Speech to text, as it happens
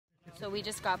So we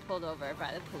just got pulled over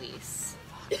by the police.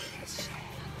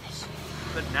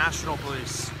 The National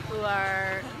Police. Who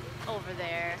are over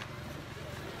there.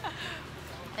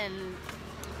 And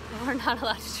we're not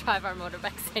allowed to drive our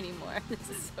motorbikes anymore. This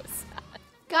is so sad.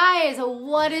 Guys,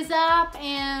 what is up?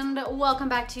 And welcome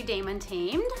back to Dame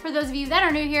Untamed. For those of you that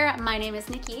are new here, my name is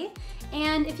Nikki.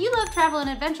 And if you love travel and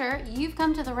adventure, you've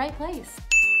come to the right place.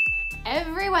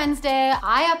 Every Wednesday,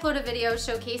 I upload a video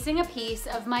showcasing a piece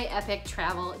of my epic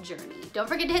travel journey. Don't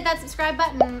forget to hit that subscribe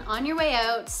button on your way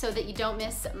out so that you don't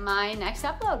miss my next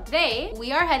upload. Today,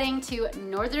 we are heading to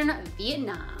northern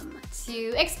Vietnam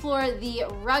to explore the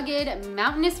rugged,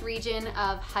 mountainous region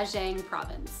of Ha Giang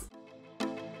Province.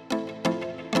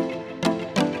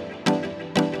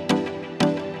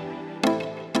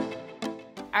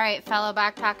 All right, fellow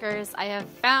backpackers, I have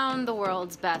found the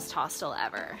world's best hostel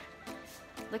ever.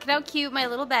 Look at how cute my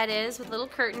little bed is with little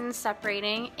curtains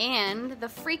separating and the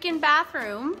freaking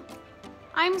bathroom.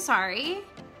 I'm sorry.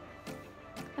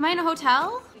 Am I in a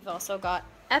hotel? We've also got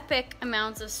epic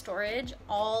amounts of storage.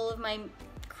 All of my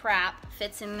crap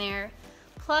fits in there.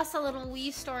 Plus a little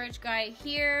wee storage guy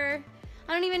here.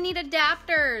 I don't even need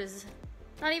adapters.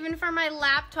 Not even for my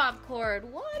laptop cord.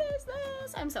 What is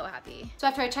this? I'm so happy. So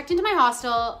after I checked into my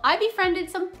hostel, I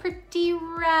befriended some pretty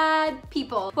rad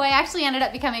people who I actually ended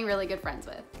up becoming really good friends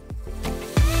with.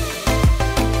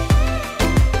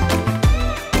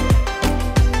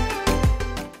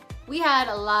 We had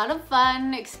a lot of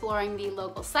fun exploring the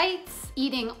local sites,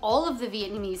 eating all of the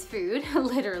Vietnamese food,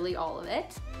 literally all of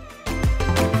it.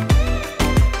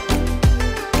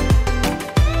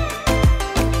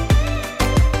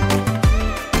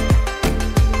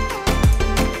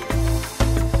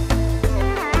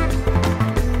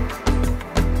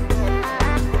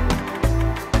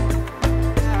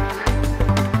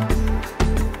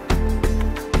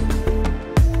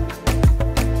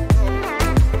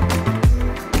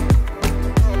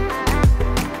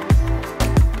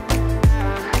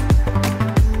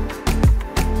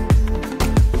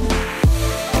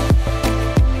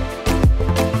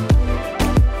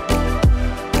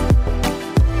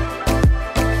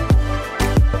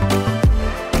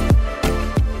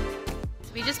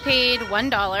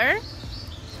 $1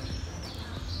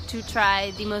 to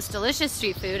try the most delicious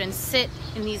street food and sit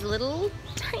in these little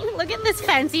tiny, look at this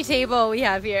fancy table we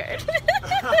have here.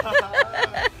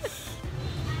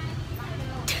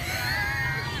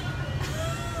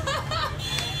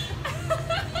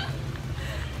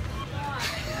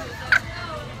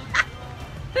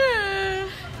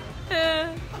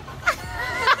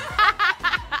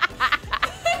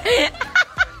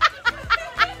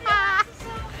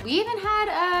 We even had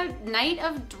a night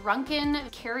of drunken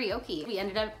karaoke. We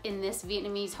ended up in this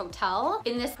Vietnamese hotel,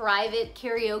 in this private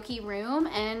karaoke room,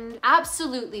 and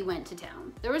absolutely went to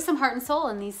town. There was some heart and soul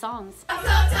in these songs. So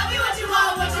tell me what you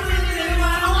want, what you really, really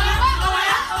want.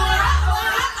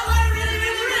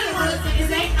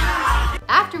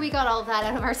 After we got all of that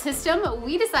out of our system,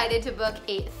 we decided to book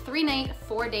a 3-night,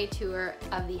 4-day tour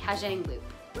of the Ha Giang Loop.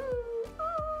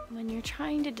 When you're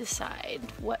trying to decide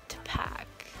what to pack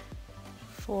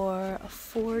for a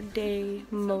 4-day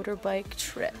motorbike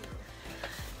trip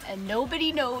and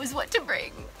nobody knows what to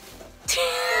bring.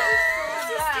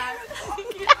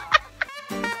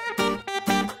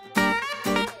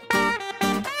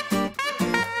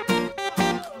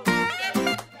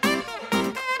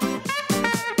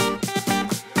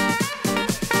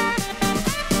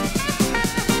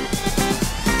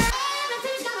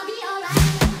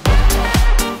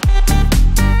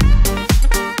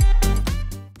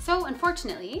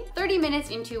 Unfortunately, 30 minutes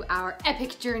into our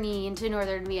epic journey into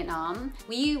northern Vietnam,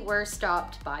 we were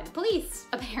stopped by the police.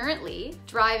 Apparently,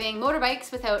 driving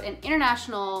motorbikes without an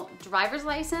international driver's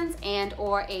license and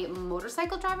or a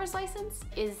motorcycle driver's license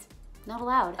is not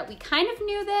allowed. We kind of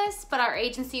knew this, but our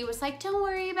agency was like, don't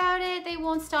worry about it, they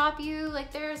won't stop you,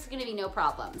 like there's gonna be no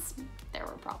problems. There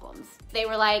were problems. They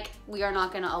were like, we are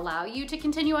not gonna allow you to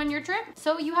continue on your trip,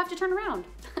 so you have to turn around.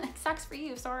 Sucks for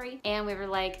you, sorry. And we were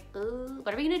like, ooh,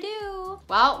 what are we gonna do?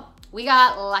 Well, we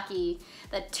got lucky.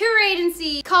 The tour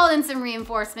agency called in some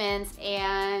reinforcements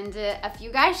and a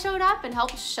few guys showed up and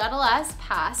helped shuttle us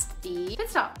past the pit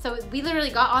stop. So we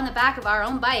literally got on the back of our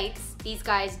own bikes. These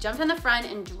guys jumped on the front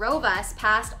and drove us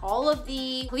past all of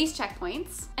the police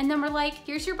checkpoints. And then we're like,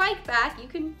 here's your bike back. You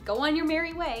can go on your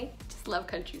merry way. Just love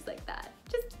countries like that.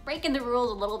 Just breaking the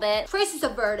rules a little bit. Crisis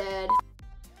averted.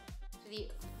 The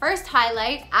first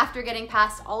highlight after getting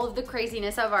past all of the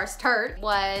craziness of our start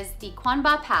was the Ma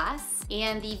Pi Pass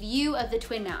and the view of the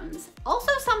Twin Mountains,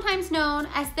 also sometimes known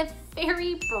as the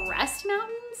Fairy Breast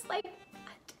Mountains. Like,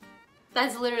 what?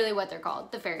 That's literally what they're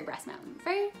called, the Fairy Breast Mountains.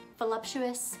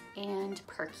 voluptuous and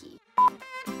perky.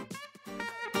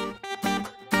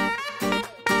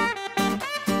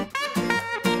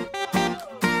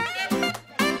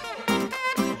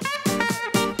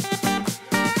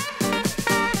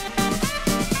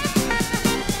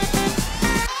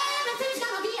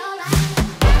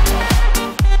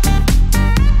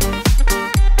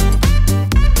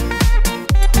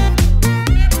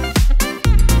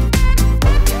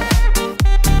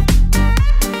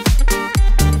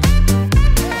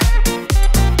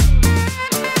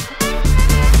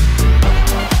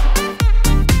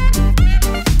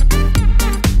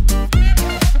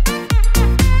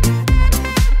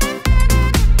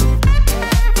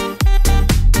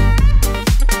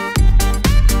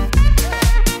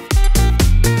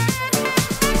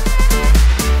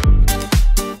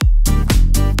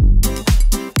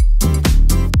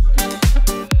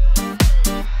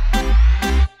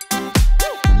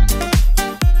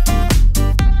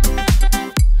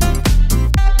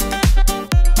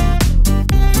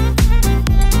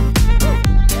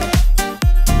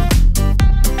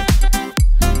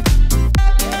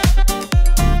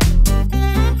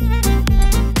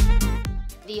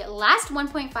 Last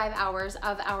 1.5 hours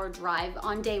of our drive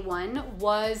on day one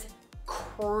was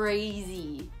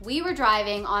crazy. We were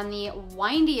driving on the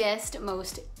windiest,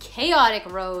 most chaotic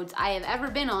roads I have ever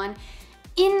been on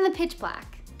in the pitch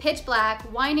black. Pitch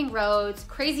black, winding roads,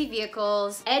 crazy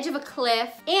vehicles, edge of a cliff,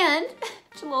 and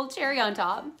a little cherry on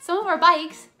top, some of our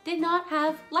bikes did not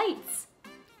have lights.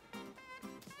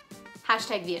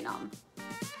 Hashtag Vietnam.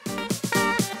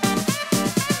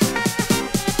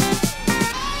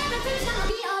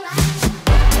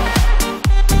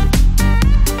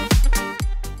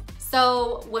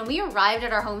 So when we arrived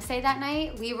at our homestay that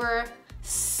night, we were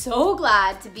so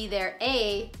glad to be there,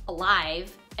 A,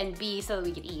 alive, and B, so that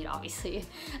we could eat, obviously.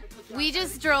 We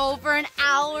just drove for an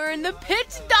hour in the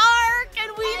pitch dark,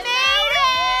 and we made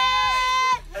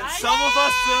it! And some of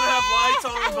us didn't have lights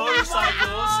on our motorcycles.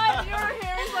 Oh my God, your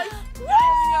hair is like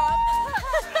standing up.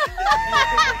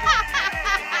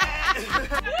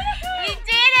 We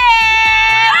did it!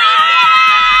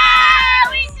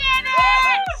 We did it!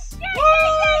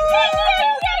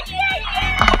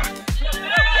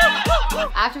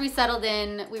 After we settled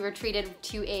in, we were treated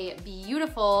to a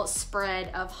beautiful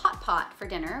spread of hot pot for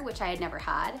dinner, which I had never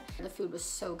had. The food was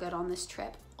so good on this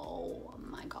trip. Oh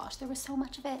my gosh, there was so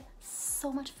much of it.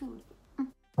 So much food.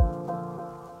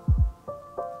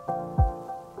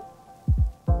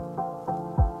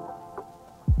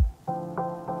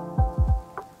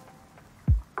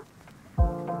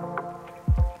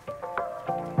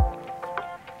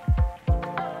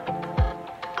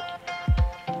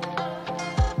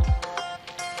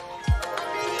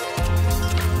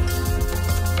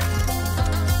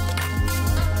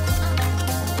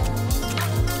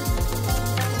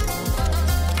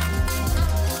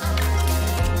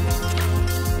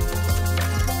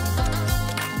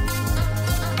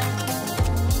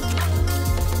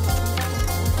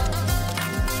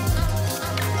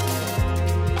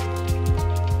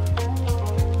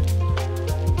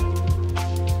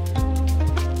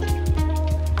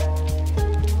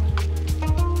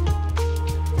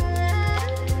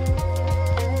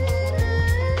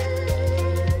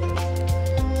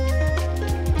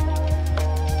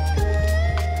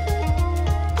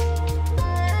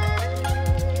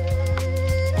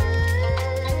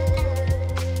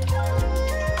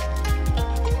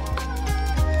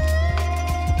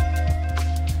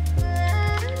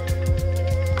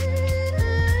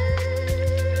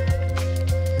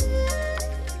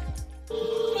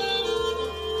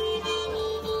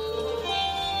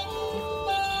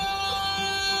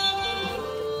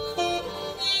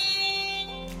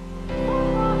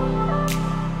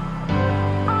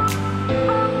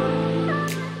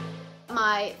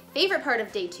 Favorite part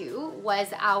of day two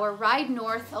was our ride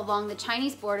north along the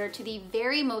Chinese border to the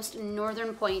very most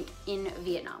northern point in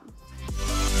Vietnam.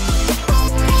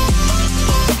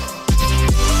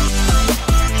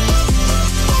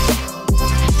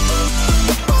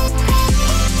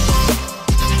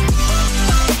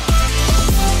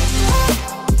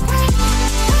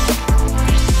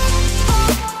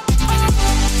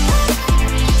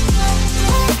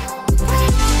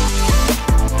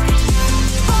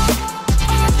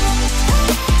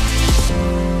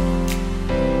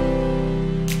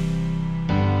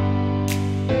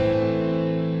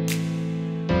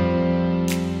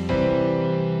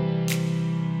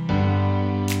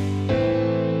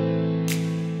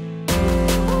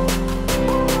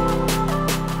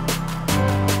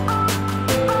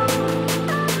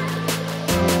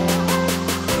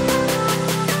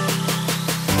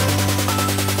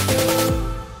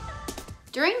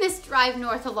 drive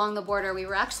north along the border, we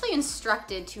were actually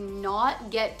instructed to not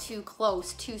get too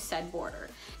close to said border.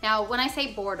 Now, when I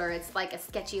say border, it's like a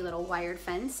sketchy little wired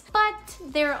fence, but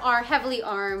there are heavily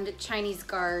armed Chinese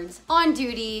guards on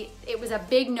duty. It was a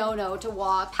big no-no to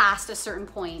walk past a certain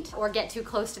point or get too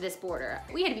close to this border.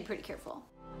 We had to be pretty careful.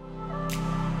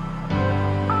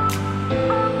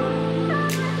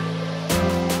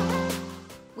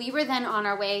 We were then on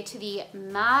our way to the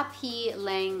Ma Pi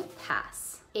Leng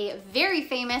Pass, a very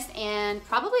famous and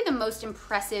probably the most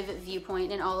impressive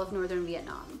viewpoint in all of northern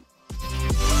Vietnam.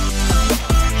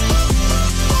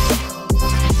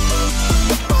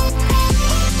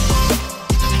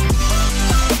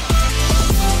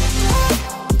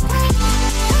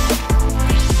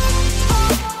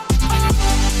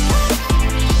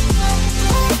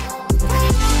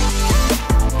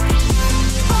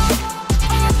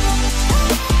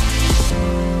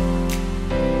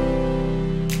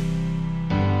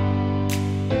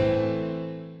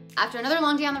 After another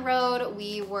long day on the road,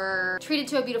 we were treated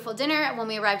to a beautiful dinner when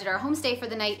we arrived at our homestay for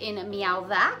the night in Meo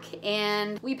Vac,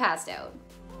 and we passed out.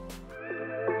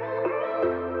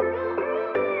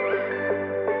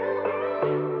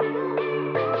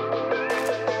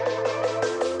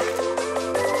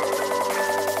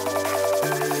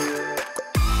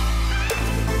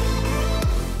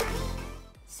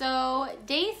 So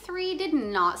day 3 did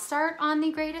not start on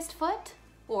the greatest foot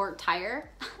or tire.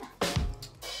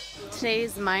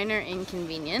 Today's minor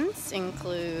inconvenience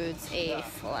includes a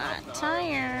flat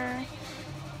tire.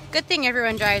 Good thing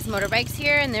everyone drives motorbikes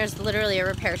here and there's literally a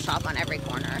repair shop on every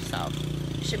corner, so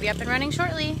should be up and running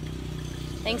shortly.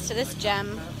 Thanks to this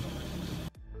gem.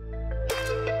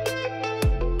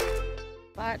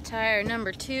 Flat tire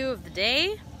number 2 of the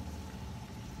day.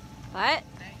 But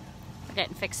we're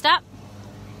getting fixed up.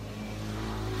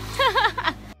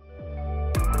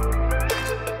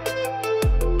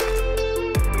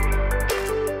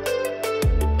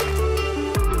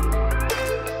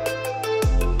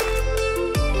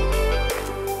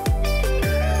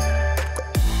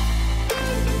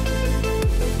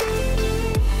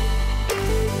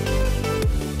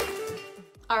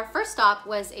 Our first stop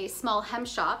was a small hem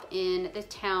shop in the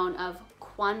town of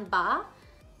Quan Ba.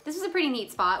 This was a pretty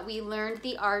neat spot. We learned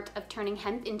the art of turning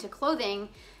hemp into clothing,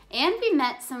 and we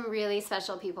met some really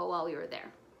special people while we were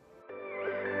there.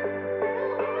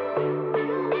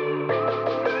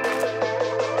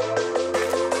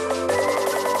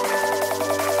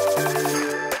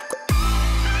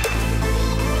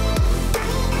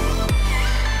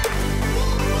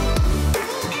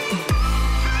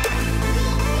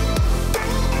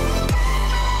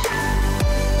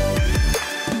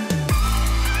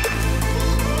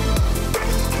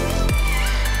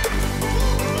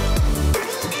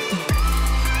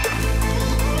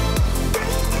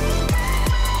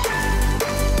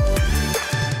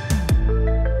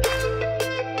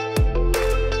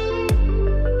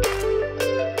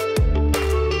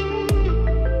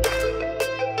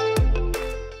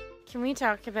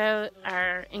 Talk about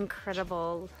our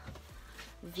incredible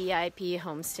VIP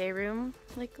homestay room.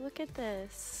 Like, look at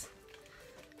this.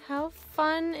 How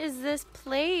fun is this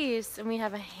place? And we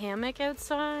have a hammock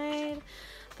outside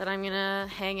that I'm gonna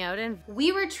hang out in.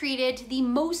 We were treated to the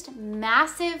most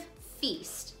massive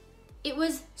feast. It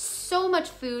was so much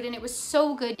food and it was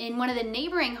so good. In one of the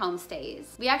neighboring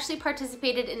homestays, we actually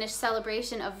participated in a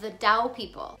celebration of the Dao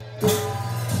people.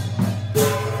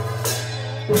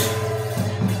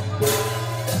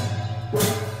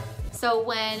 So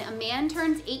when a man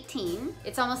turns 18,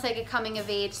 it's almost like a coming of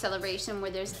age celebration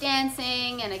where there's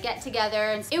dancing and a get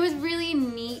together. And it was really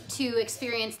neat to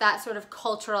experience that sort of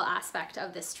cultural aspect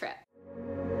of this trip.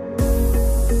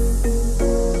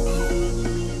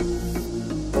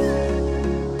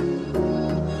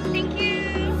 Thank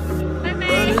you.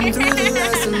 Running through the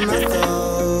rest of my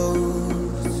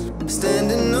thoughts,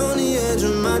 standing on the edge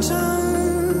of my time.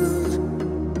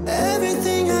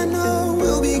 Everything I know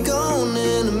will be gone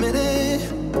in a minute,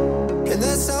 and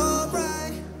that's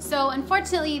alright. So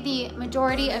unfortunately, the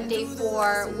majority of day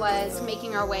 4 was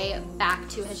making our way back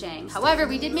to Ha Giang. However,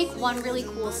 we did make one really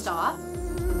cool stop.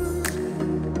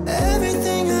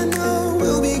 Everything I know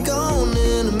will be gone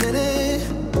in a minute,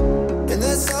 and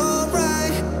that's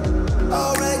alright.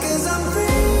 Alright, 'cause I'm free.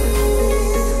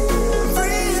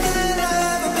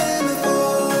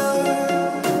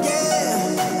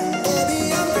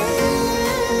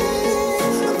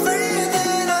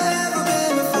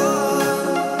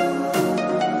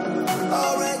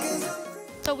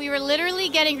 Literally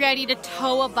getting ready to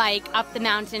tow a bike up the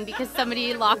mountain because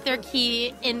somebody locked their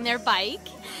key in their bike,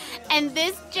 and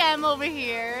this gem over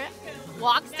here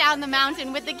walks down the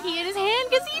mountain with the key in his hand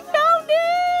because he found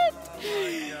it.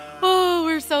 Oh,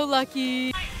 we're so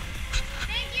lucky.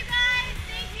 Thank you guys,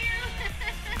 thank you.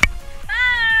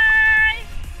 Bye.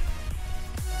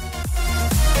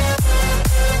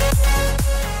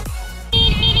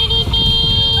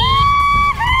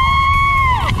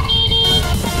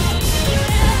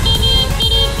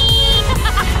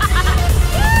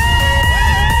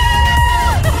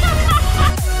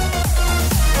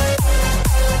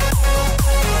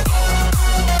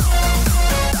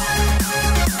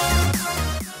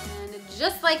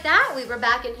 Just like that, we were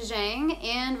back in Ha Giang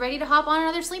and ready to hop on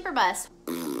another sleeper bus.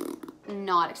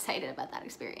 Not excited about that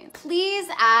experience. Please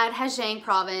add Ha Giang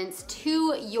Province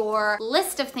to your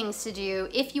list of things to do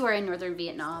if you are in northern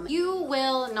Vietnam. You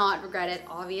will not regret it.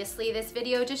 Obviously, this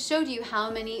video just showed you how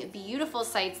many beautiful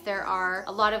sights there are,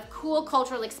 a lot of cool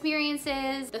cultural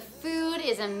experiences. The food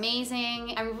is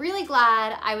amazing. I'm really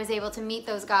glad I was able to meet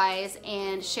those guys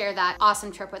and share that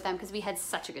awesome trip with them because we had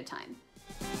such a good time.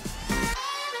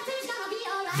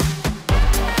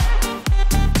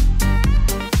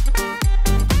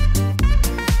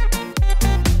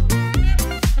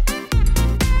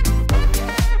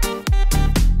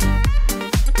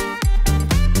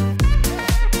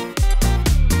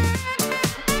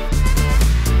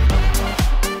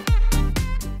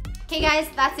 Okay guys,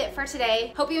 that's it for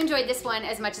today. Hope you enjoyed this one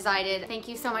as much as I did. Thank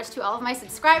you so much to all of my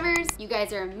subscribers. You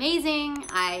guys are amazing.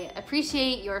 I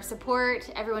appreciate your support.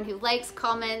 Everyone who likes,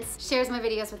 comments, shares my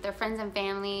videos with their friends and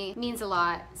family means a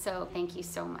lot. So thank you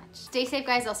so much. Stay safe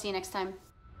guys, I'll see you next time.